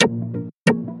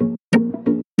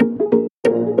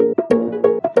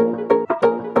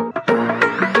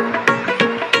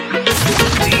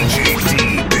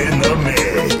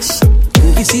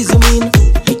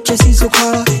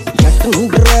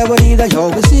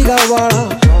सीगा वाला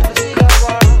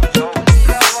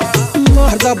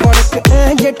मारदा बड़क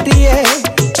ऐ जट्टिए,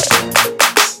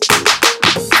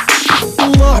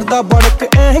 मारदा बड़क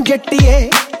ऐ जट्टिए।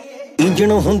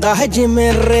 इंजन हुंदा है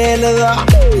जिमें रेल दा,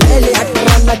 ले लिया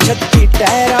ट्राला 36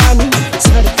 टायरां नूं,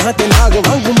 सड़कां ते नाग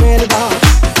वांगू मेलदा।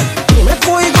 जिवें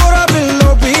कोई गोरा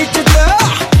बिल्लो बीच ते,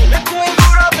 जिवें कोई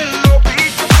गोरा बिल्लो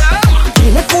बीच ते,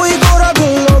 जिवें कोई गोरा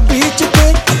बिल्लो बीच ते,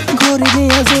 गोरी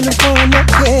दियां जुल्फां नाल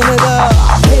खेलदा।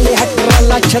 ले लिया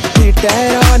ट्राला 36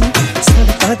 टायरां नूं,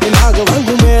 सड़कां ते नाग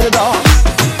वांगू मेलदा।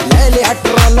 ले लिया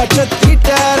ट्राला 36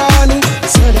 टायरां नूं,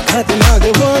 सड़कां ते नाग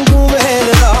वांगू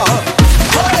मेलदा।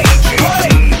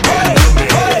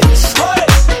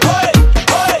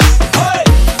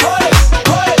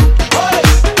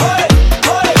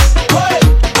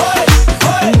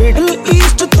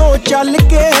 चल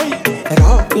के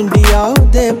राह इंडिया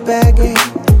दे पै गए,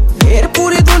 फिर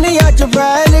पूरी दुनिया च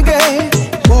फैल गए,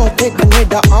 बहुते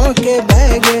कनेडा आके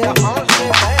बह गए।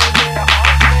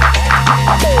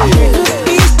 मिडल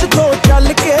ईस्ट तो चल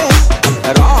के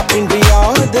राह इंडिया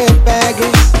दे पै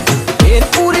गए, फिर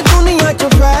पूरी दुनिया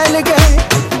च फैल गए,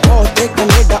 बहुते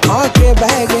कनेडा आके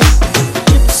बह गए।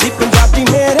 जिप्सी पंजाबी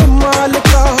मेरे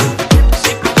मालका,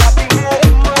 जिप्सी पंजाबी मेरे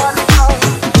मालका,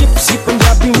 जिप्सी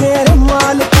पंजाबी मेरे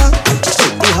मालका।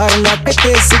 हर नट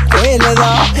ते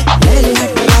सिकेलदा, ले लिया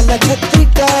ट्राला 36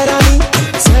 टायरां नी,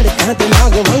 सड़कां ते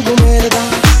नाग वांगू मेलदा।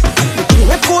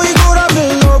 जिवें कोई गोरा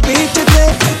बिल्लो बीच ते,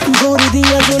 गोरी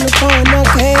दियां जुल्फां नाल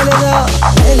खेलदा।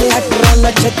 ले लिया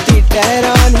ट्राला 36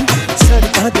 टायरां नी,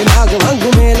 सड़कां ते नाग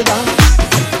वांगू मेलदा।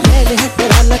 ले लिया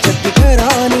ट्राला 36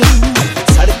 टायरां नी,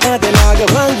 सड़कां ते नाग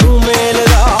वांगू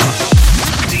मेलदा।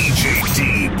 DJ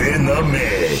Deep in the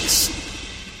mix.